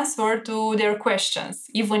to answer to their questions,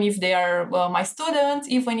 even if they are my students,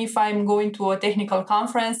 even if I'm going to a technical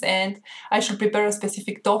conference and I should prepare a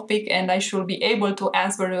specific topic and I should be able to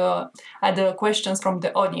answer the questions from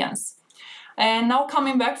the audience. And now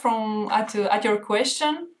coming back at your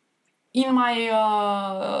question, in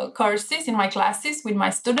my courses, in my classes with my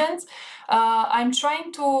students, I'm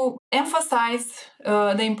trying to emphasize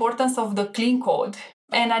the importance of the clean code.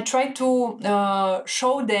 And I try to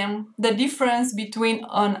show them the difference between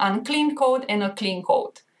an unclean code and a clean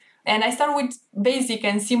code. And I start with basic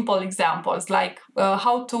and simple examples, like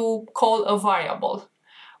how to call a variable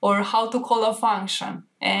or how to call a function.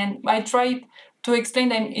 And I try to explain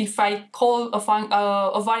them if I call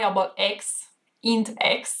a variable x, int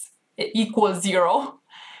x, equals 0.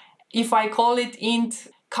 If I call it int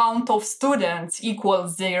count of students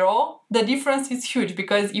equals 0, the difference is huge,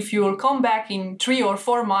 because if you will come back in 3 or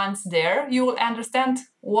 4 months there, you will understand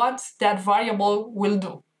what that variable will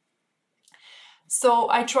do. So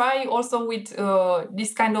I try also with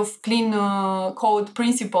this kind of clean code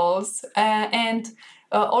principles, and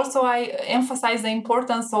also I emphasize the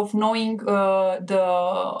importance of knowing the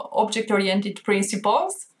object-oriented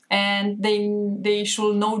principles, and they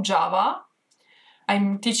should know Java.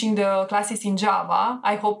 I'm teaching the classes in Java.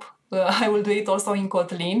 I hope I will do it also in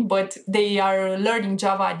Kotlin, but they are learning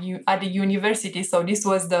Java at the university, so this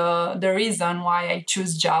was the reason why I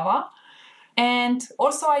choose Java. And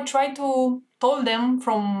also I try to tell them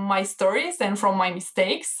from my stories and from my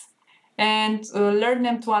mistakes, and learn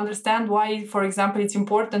them to understand why, for example, it's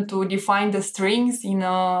important to define the strings in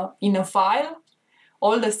a file,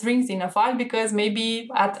 all the strings in a file, because maybe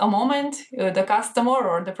at a moment the customer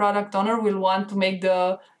or the product owner will want to make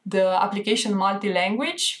the application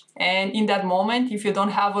multi-language, and in that moment, if you don't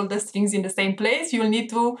have all the strings in the same place, you'll need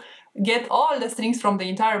to get all the strings from the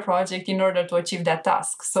entire project in order to achieve that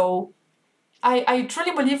task. So I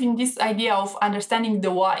truly believe in this idea of understanding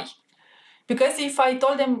the why. Because if I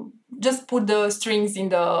told them just put the strings in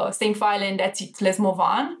the same file and that's it, let's move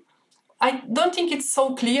on, I don't think it's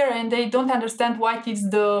so clear, and they don't understand what is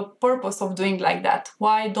the purpose of doing like that.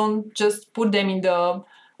 Why don't just put them in the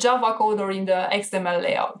Java code or in the XML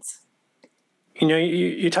layouts?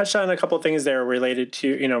 You touched on a couple of things there related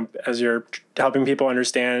to, as you're helping people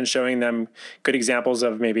understand and showing them good examples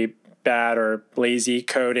of maybe bad or lazy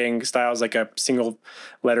coding styles, like a single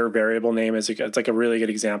letter variable name it's like a really good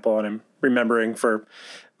example. And I'm remembering for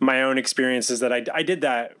my own experiences that I did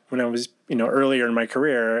that when I was, earlier in my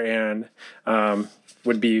career, and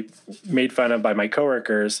would be made fun of by my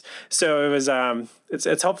coworkers. So it was,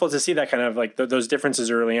 it's helpful to see that kind of like those differences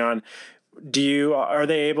early on. Are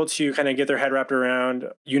they able to kind of get their head wrapped around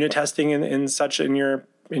unit testing in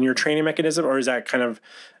your training mechanism, or is that kind of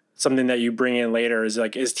something that you bring in later? Is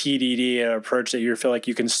TDD an approach that you feel like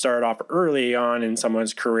you can start off early on in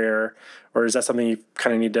someone's career, or is that something you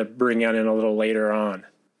kind of need to bring in a little later on?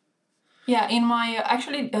 Yeah, in my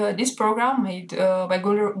this program made by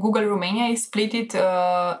Google Romania, I split it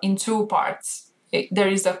in 2 parts. There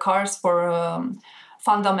is a course for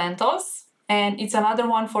fundamentals, and it's another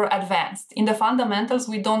one for advanced. In the fundamentals,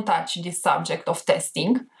 we don't touch this subject of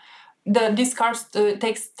testing. This course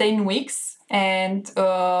takes 10 weeks, and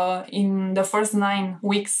in the first 9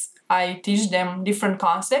 weeks, I teach them different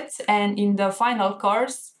concepts. And in the final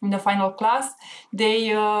course, in the final class, they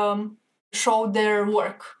show their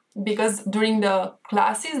work, because during the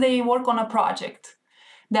classes, they work on a project.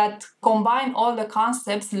 that combine all the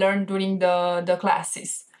concepts learned during the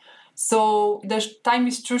classes. So the time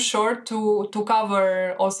is too short to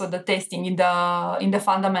cover also the testing in the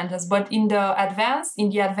fundamentals, but in the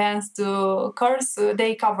advanced course,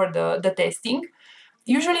 they cover the testing.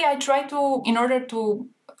 Usually I try to, in order to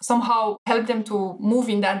somehow help them to move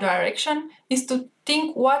in that direction, is to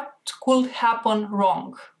think what could happen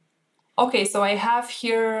wrong. Okay, so I have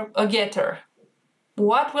here a getter.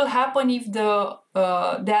 What will happen if the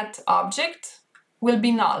that object will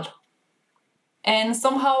be null? And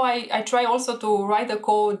somehow I try also to write the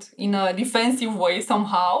code in a defensive way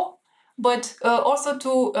somehow, but also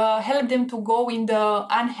to help them to go in the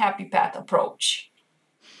unhappy path approach.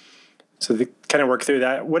 So they kind of work through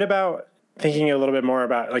that. What about thinking a little bit more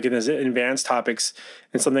about like in these advanced topics,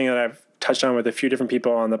 and something that I've touched on with a few different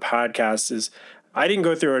people on the podcast is I didn't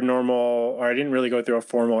really go through a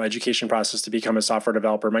formal education process to become a software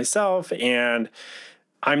developer myself. And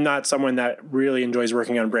I'm not someone that really enjoys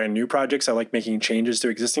working on brand new projects. I like making changes to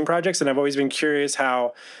existing projects. And I've always been curious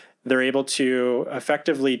how they're able to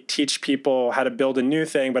effectively teach people how to build a new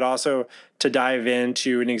thing, but also to dive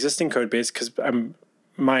into an existing code base. Because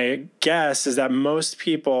my guess is that most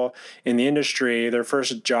people in the industry, their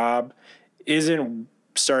first job isn't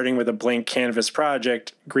starting with a blank canvas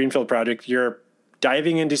project, greenfield project. You're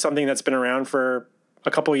diving into something that's been around for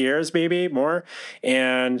a couple of years, maybe more,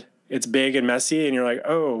 and it's big and messy, and you're like,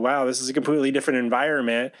 oh, wow, this is a completely different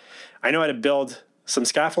environment. I know how to build some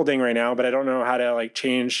scaffolding right now, but I don't know how to like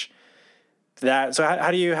change that. So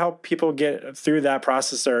how do you help people get through that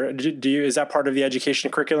process? Or is that part of the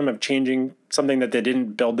education curriculum of changing something that they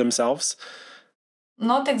didn't build themselves?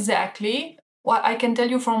 Not exactly. What I can tell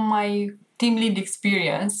you from my team lead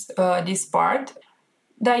experience, this part,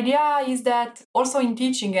 the idea is that also in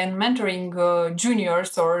teaching and mentoring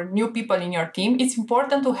juniors or new people in your team, it's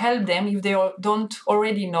important to help them if they don't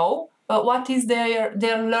already know what is their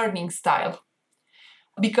learning style.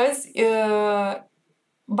 Because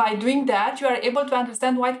by doing that, you are able to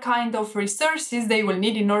understand what kind of resources they will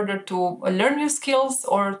need in order to learn new skills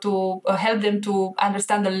or to help them to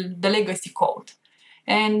understand the legacy code.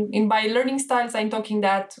 And by learning styles, I'm talking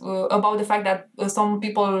that about the fact that some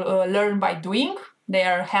people learn by doing. They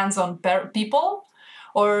are hands-on people,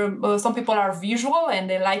 or some people are visual and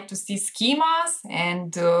they like to see schemas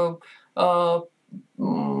and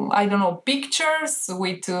I don't know, pictures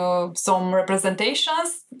with some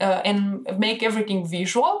representations and make everything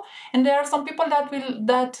visual. And there are some people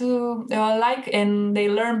that like and they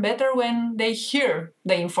learn better when they hear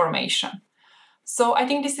the information. So I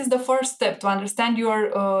think this is the first step to understand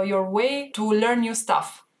your way to learn new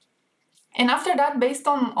stuff. And after that, based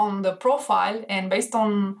on the profile and based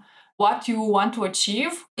on what you want to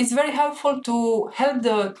achieve, it's very helpful to help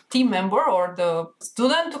the team member or the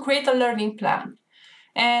student to create a learning plan.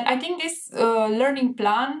 And I think this learning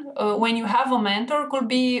plan, when you have a mentor, could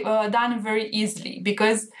be done very easily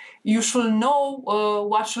because you should know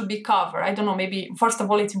what should be covered. I don't know, maybe first of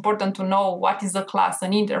all, it's important to know what is a class,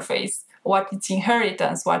 an interface, what is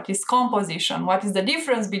inheritance, what is composition, what is the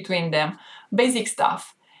difference between them, basic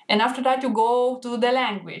stuff. And after that, you go to the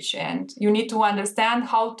language and you need to understand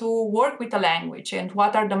how to work with the language and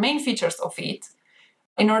what are the main features of it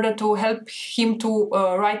in order to help him to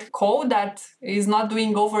write code that is not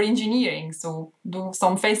doing over engineering. So do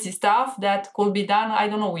some fancy stuff that could be done, I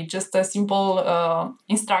don't know, with just a simple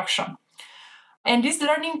instruction. And this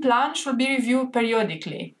learning plan should be reviewed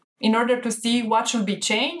periodically in order to see what should be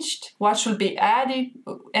changed, what should be added,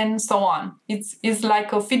 and so on. It's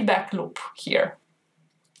like a feedback loop here.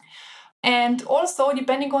 And also,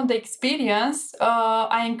 depending on the experience,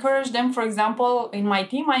 I encourage them, for example, in my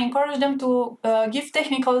team, I encourage them to give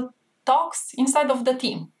technical talks inside of the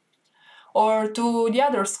team or to the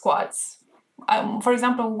other squads. For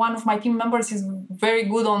example, one of my team members is very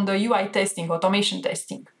good on the UI testing, automation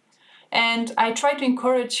testing. And I try to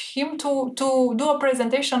encourage him to do a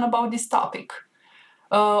presentation about this topic.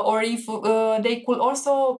 Or if they could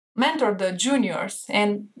also mentor the juniors,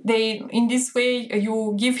 and in this way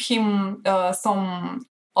you give him some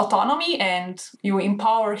autonomy and you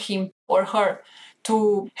empower him or her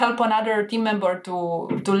to help another team member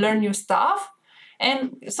to learn new stuff.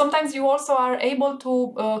 And sometimes you also are able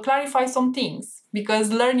to clarify some things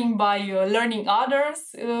because learning by learning others,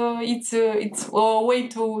 it's a way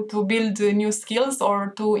to build new skills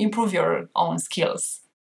or to improve your own skills.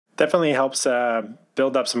 Definitely helps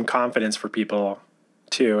build up some confidence for people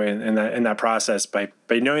too in that process by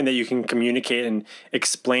knowing that you can communicate and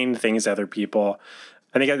explain things to other people.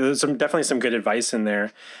 I think there's definitely some good advice in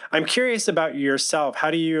there. I'm curious about yourself.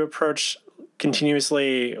 How do you approach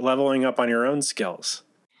continuously leveling up on your own skills?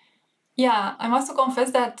 Yeah, I must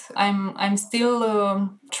confess that I'm still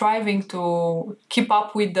striving to keep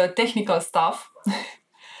up with the technical stuff,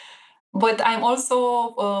 but I'm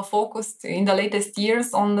also focused in the latest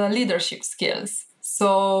years on the leadership skills.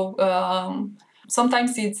 So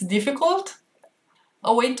sometimes it's difficult.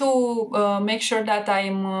 A way to make sure that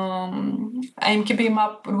I'm keeping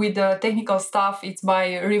up with the technical stuff is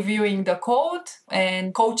by reviewing the code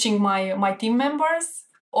and coaching my team members.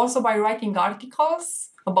 Also by writing articles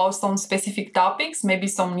about some specific topics, maybe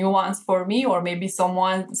some new ones for me, or maybe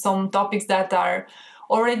some topics that are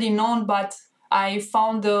already known, but I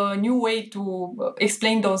found a new way to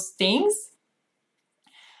explain those things.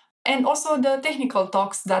 And also the technical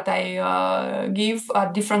talks that I give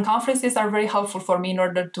at different conferences are very helpful for me in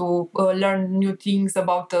order to learn new things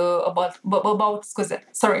about about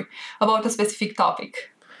a specific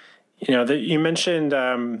topic. You mentioned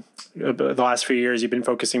the last few years you've been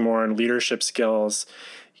focusing more on leadership skills.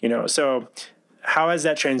 So how has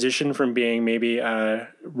that transition from being maybe a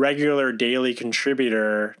regular daily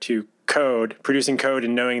contributor to producing code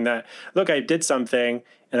and knowing that, look, I did something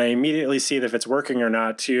and I immediately see if it's working or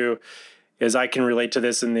not, to is I can relate to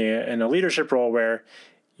this in a leadership role where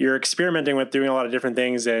you're experimenting with doing a lot of different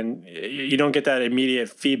things and you don't get that immediate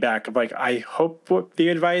feedback of like, I hope what the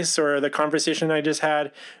advice or the conversation I just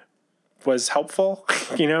had was helpful,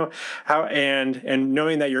 how, and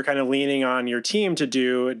knowing that you're kind of leaning on your team to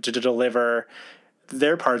deliver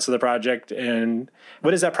their parts of the project. And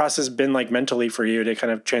what has that process been like mentally for you to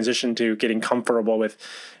kind of transition to getting comfortable with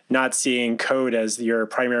not seeing code as your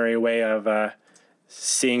primary way of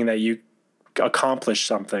seeing that you accomplish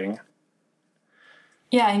something?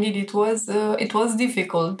 Yeah, indeed, it was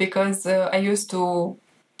difficult because I used to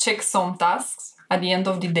check some tasks at the end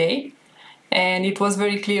of the day, and it was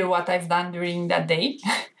very clear what I've done during that day.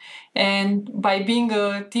 And by being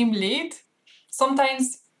a team lead,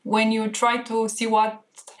 sometimes when you try to see what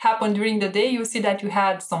happened during the day, you see that you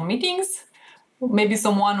had some meetings, maybe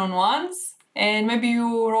some one-on-ones, and maybe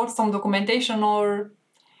you wrote some documentation, or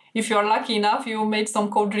if you're lucky enough, you made some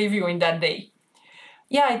code review in that day.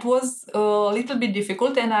 Yeah, it was a little bit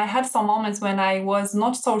difficult, and I had some moments when I was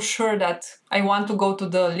not so sure that I want to go to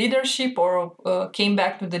the leadership or came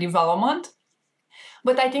back to the development.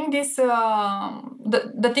 But I think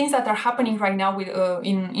the things that are happening right now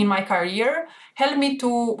in my career help me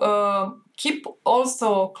to keep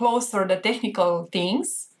also closer the technical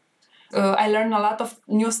things. I learn a lot of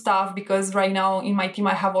new stuff because right now in my team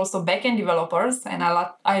I have also backend developers, and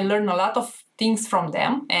I learn a lot of things from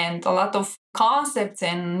them and a lot of concepts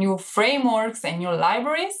and new frameworks and new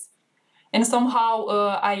libraries. And somehow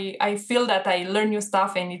I feel that I learn new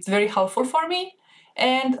stuff and it's very helpful for me.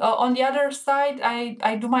 And on the other side,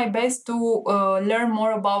 I do my best to learn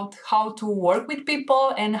more about how to work with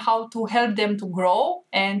people and how to help them to grow.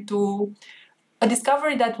 And to a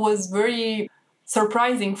discovery that was very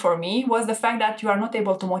surprising for me was the fact that you are not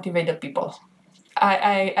able to motivate the people.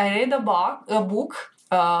 I read a book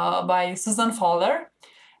by Susan Fowler,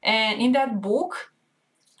 and in that book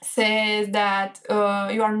says that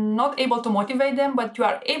you are not able to motivate them, but you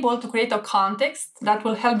are able to create a context that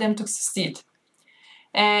will help them to succeed.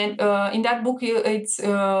 And in that book, it's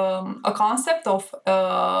a concept of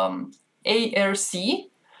ARC,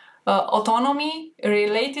 autonomy,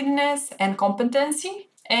 relatedness, and competency.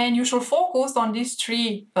 And you should focus on these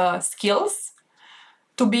three skills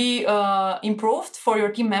to be improved for your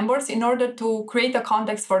team members in order to create a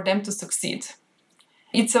context for them to succeed.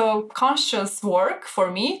 It's a conscious work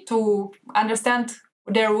for me to understand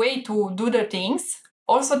their way to do the things,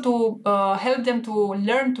 also to help them to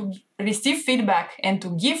learn to receive feedback and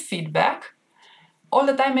to give feedback. All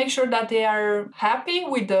the time, make sure that they are happy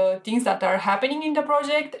with the things that are happening in the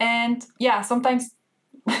project. And yeah, sometimes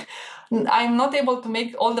I'm not able to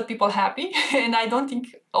make all the people happy, and I don't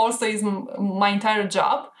think also is my entire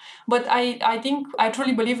job. But I think I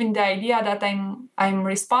truly believe in the idea that I'm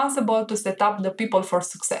responsible to set up the people for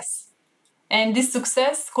success, and this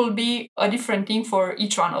success could be a different thing for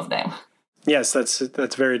each one of them. Yes,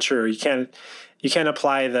 that's very true. You can't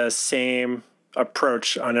apply the same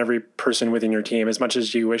approach on every person within your team as much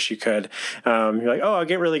as you wish you could. You're like, oh, I'll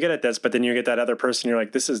get really good at this, but then you get that other person. You're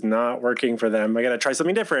like, this is not working for them. I got to try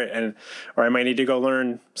something different, or I might need to go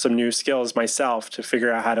learn some new skills myself to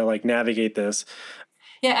figure out how to like navigate this.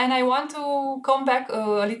 Yeah, and I want to come back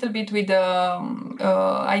a little bit with the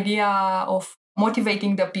idea of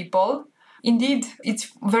motivating the people. Indeed, it's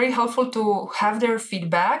very helpful to have their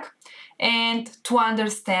feedback and to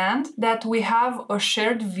understand that we have a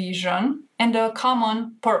shared vision and a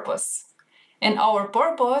common purpose. And our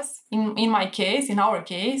purpose, in our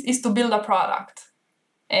case, is to build a product.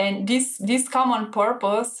 And this common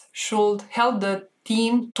purpose should help the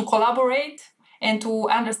team to collaborate and to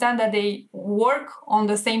understand that they work on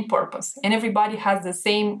the same purpose and everybody has the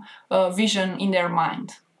same vision in their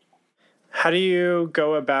mind. How do you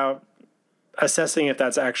go about assessing if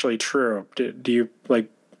that's actually true? Do you like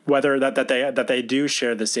whether that they do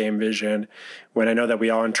share the same vision, when I know that we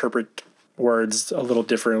all interpret words a little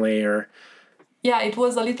differently? Or yeah, it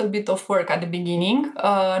was a little bit of work at the beginning.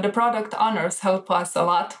 The product owners help us a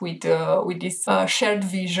lot with this shared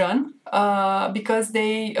vision because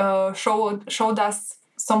they showed us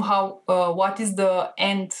somehow what is the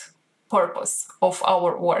end purpose of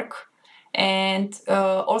our work, and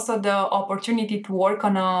also the opportunity to work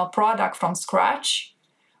on a product from scratch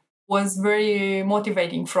was very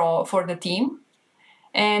motivating for the team.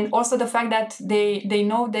 And also the fact that they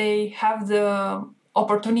know they have the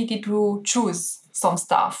opportunity to choose some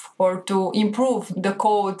stuff or to improve the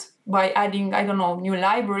code by adding, I don't know, new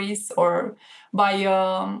libraries, or by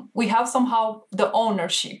we have somehow the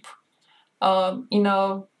ownership in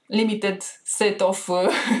a limited set of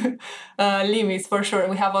limits. For sure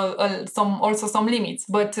we have some limits,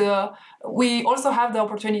 but we also have the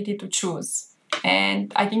opportunity to choose,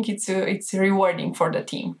 and I think it's rewarding for the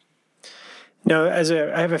team. Now, I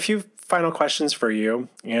have a few final questions for you,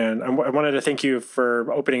 and I wanted to thank you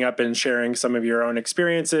for opening up and sharing some of your own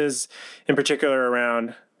experiences, in particular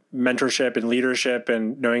around mentorship and leadership,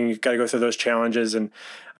 and knowing you've got to go through those challenges. And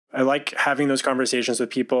I like having those conversations with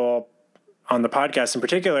people on the podcast in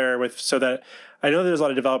particular, so that I know there's a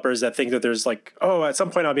lot of developers that think that there's like, oh, at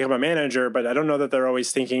some point I'll become a manager, but I don't know that they're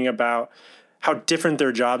always thinking about how different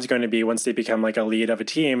their job's going to be once they become like a lead of a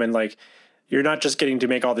team. And like, you're not just getting to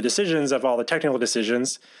make all the decisions of all the technical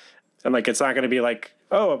decisions. And like, it's not going to be like,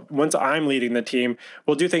 oh, once I'm leading the team,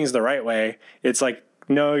 we'll do things the right way. It's like,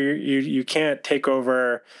 no, you can't take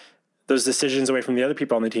over those decisions away from the other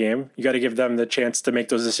people on the team. You got to give them the chance to make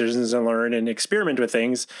those decisions and learn and experiment with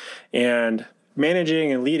things. And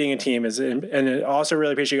managing and leading a team and I also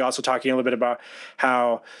really appreciate you also talking a little bit about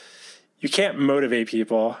how you can't motivate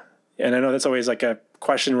people. And I know that's always like a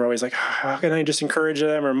question. We're always like, how can I just encourage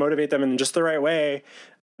them or motivate them in just the right way?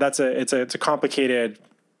 It's a complicated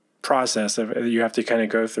process that you have to kind of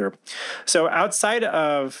go through. So outside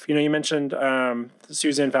of, you mentioned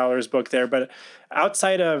Susan Fowler's book there, but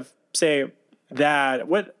outside of, say, that,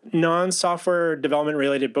 what non-software development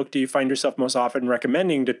related book do you find yourself most often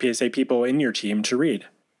recommending to, say, people in your team to read?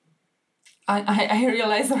 I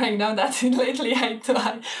realize right now that lately I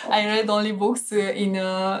read only books in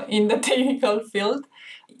the technical field.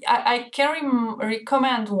 I can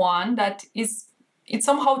recommend one that it's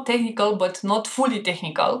somehow technical but not fully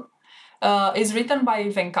technical. It's written by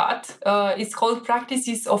Venkat. It's called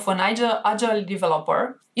Practices of an Agile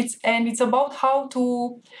Developer. It's about how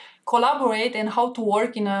to collaborate and how to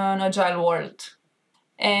work in an agile world.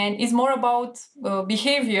 And it's more about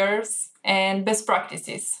behaviors and best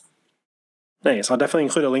practices. Nice. I'll definitely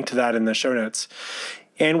include a link to that in the show notes.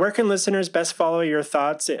 And where can listeners best follow your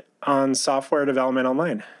thoughts on software development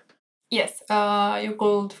online? Yes, you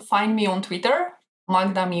could find me on Twitter,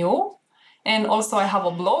 Magda Miu. And also I have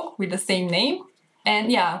a blog with the same name.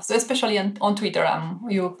 And yeah, so especially on Twitter,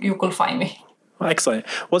 you could find me. Excellent.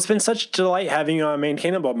 Well, it's been such a delight having you on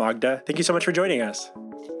Maintainable, Magda. Thank you so much for joining us.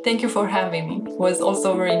 Thank you for having me. It was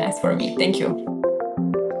also very nice for me. Thank you.